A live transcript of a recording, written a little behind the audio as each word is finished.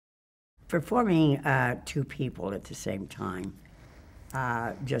performing two people at the same time,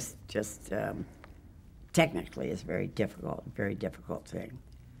 just technically is very difficult thing.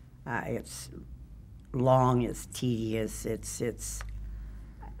 It's long, it's tedious, it's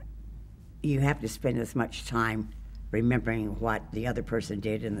you have to spend as much time remembering what the other person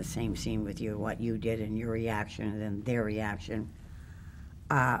did in the same scene with you, what you did and your reaction, and then their reaction.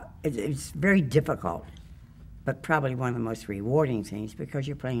 It's very difficult, but probably one of the most rewarding things because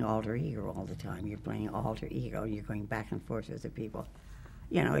you're playing alter ego all the time. You're playing alter ego, you're going back and forth with the people.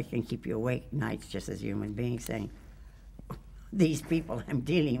 You know, it can keep you awake nights just as a human being saying, these people I'm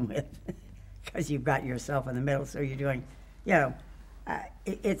dealing with, because you've got yourself in the middle, so you're doing, you know,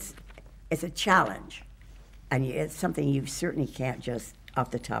 it's a challenge, and it's something you certainly can't just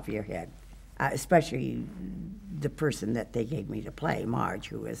off the top of your head, especially the person that they gave me to play, Marge,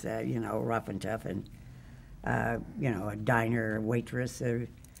 who was, you know, rough and tough and, you know, a diner waitress who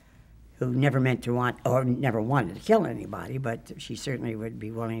never meant to want, or never wanted to kill anybody, but she certainly would be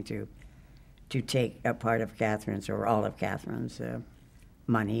willing to take a part of Catherine's or all of Catherine's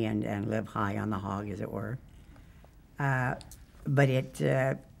money and live high on the hog, as it were. But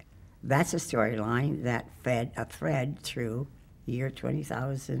that's a storyline that fed a thread through the year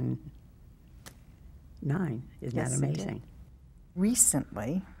 2009. Isn't that amazing?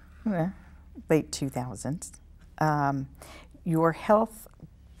 Recently, late 2000s, your health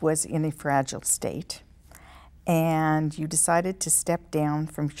was in a fragile state, and you decided to step down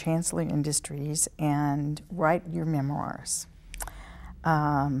from Chancellor Industries and write your memoirs.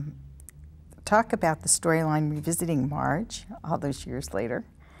 Talk about the storyline revisiting Marge all those years later,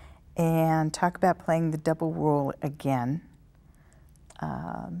 and talk about playing the double role again.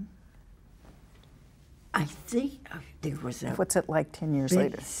 I think there was a... What's it like 10 years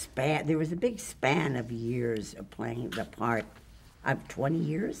later? There was a big span of years of playing the part. 20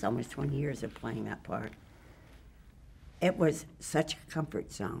 years, almost 20 years of playing that part. It was such a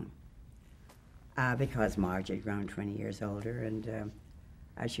comfort zone because Marge had grown 20 years older, and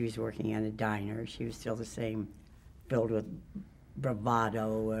she was working in a diner. She was still the same, filled with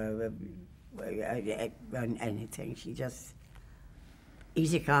bravado, anything. She just,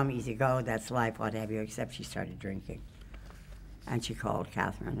 easy come, easy go, that's life, what have you, except she started drinking. And she called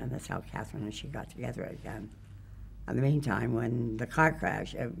Catherine, and that's how Catherine and she got together again. In the meantime, when the car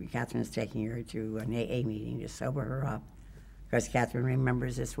crash, Catherine's taking her to an AA meeting to sober her up, because Catherine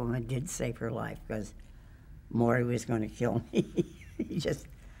remembers this woman did save her life, because Maury was going to kill me.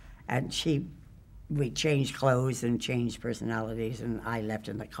 We changed clothes and changed personalities, and I left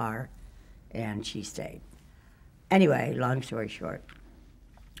in the car, and she stayed. Anyway, long story short,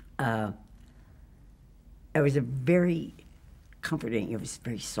 it was a very comforting, it was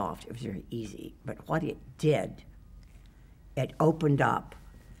very soft, it was very easy, but what it did, it opened up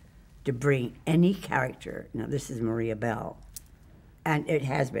to bring any character, now this is Maria Bell, and it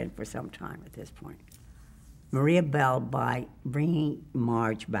has been for some time at this point. Maria Bell, by bringing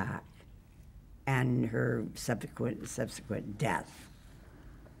Marge back and her subsequent death,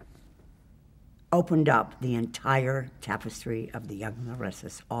 opened up the entire tapestry of the Young and the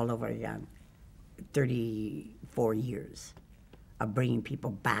Restless all over again. 34 years of bringing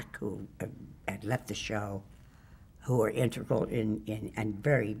people back who had left the show, who are integral in and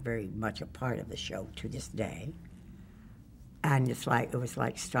very, very much a part of the show to this day. And it was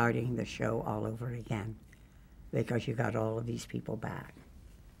like starting the show all over again, because you got all of these people back,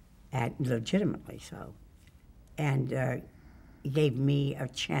 and legitimately so. And it gave me a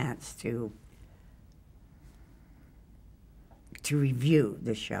chance to review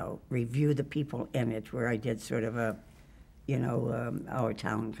the show, review the people in it, where I did sort of a, you know, Our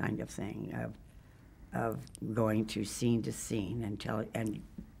Town kind of thing, of going to scene and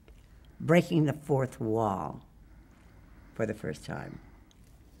breaking the fourth wall for the first time,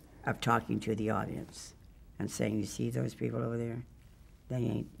 of talking to the audience and saying, you see those people over there? They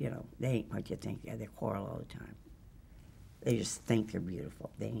ain't, you know, they ain't what you think. Yeah, they quarrel all the time. They just think they're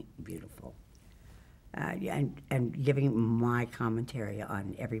beautiful. They ain't beautiful. And giving my commentary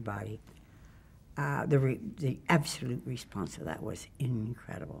on everybody, the absolute response to that was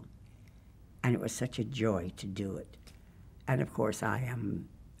incredible. And it was such a joy to do it. And of course I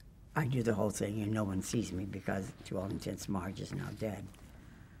do the whole thing and no one sees me because to all intents Marge is now dead.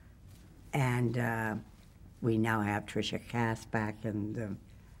 And we now have Tricia Cass back in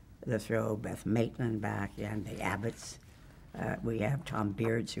the throw, Beth Maitland back, and the Abbotts. We have Tom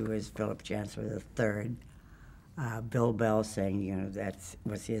Beards, who is Philip Chancellor III. Bill Bell saying, you know,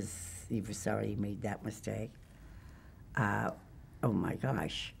 he was sorry he made that mistake. Oh my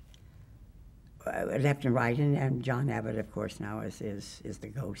gosh. Left and right, and John Abbott, of course, now is the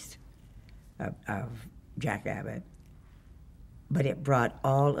ghost. of Jack Abbott. But it brought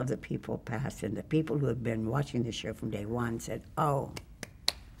all of the people past, and the people who had been watching the show from day one said, oh.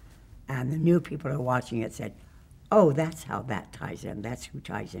 And the new people who are watching it said, oh, that's how that ties in. That's who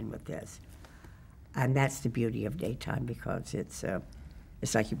ties in with this. And that's the beauty of daytime, because it's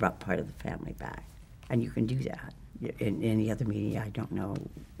like you brought part of the family back. And you can do that. In any other media, I don't know,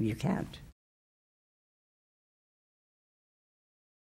 you can't.